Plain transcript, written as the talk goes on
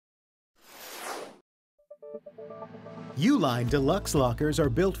Uline Deluxe Lockers are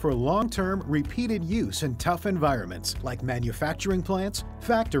built for long-term, repeated use in tough environments like manufacturing plants,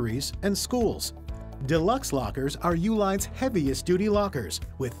 factories, and schools. Deluxe Lockers are Uline's heaviest-duty lockers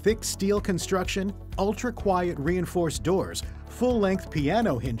with thick steel construction, ultra-quiet reinforced doors, full-length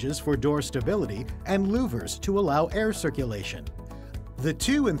piano hinges for door stability, and louvers to allow air circulation. The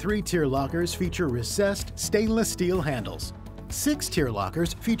 2- and 3-tier lockers feature recessed stainless steel handles. 6-tier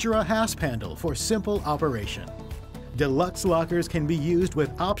lockers feature a hasp handle for simple operation. Deluxe lockers can be used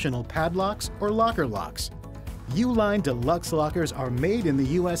with optional padlocks or locker locks. Uline Deluxe Lockers are made in the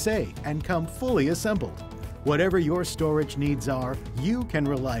USA and come fully assembled. Whatever your storage needs are, you can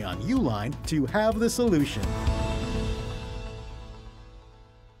rely on Uline to have the solution.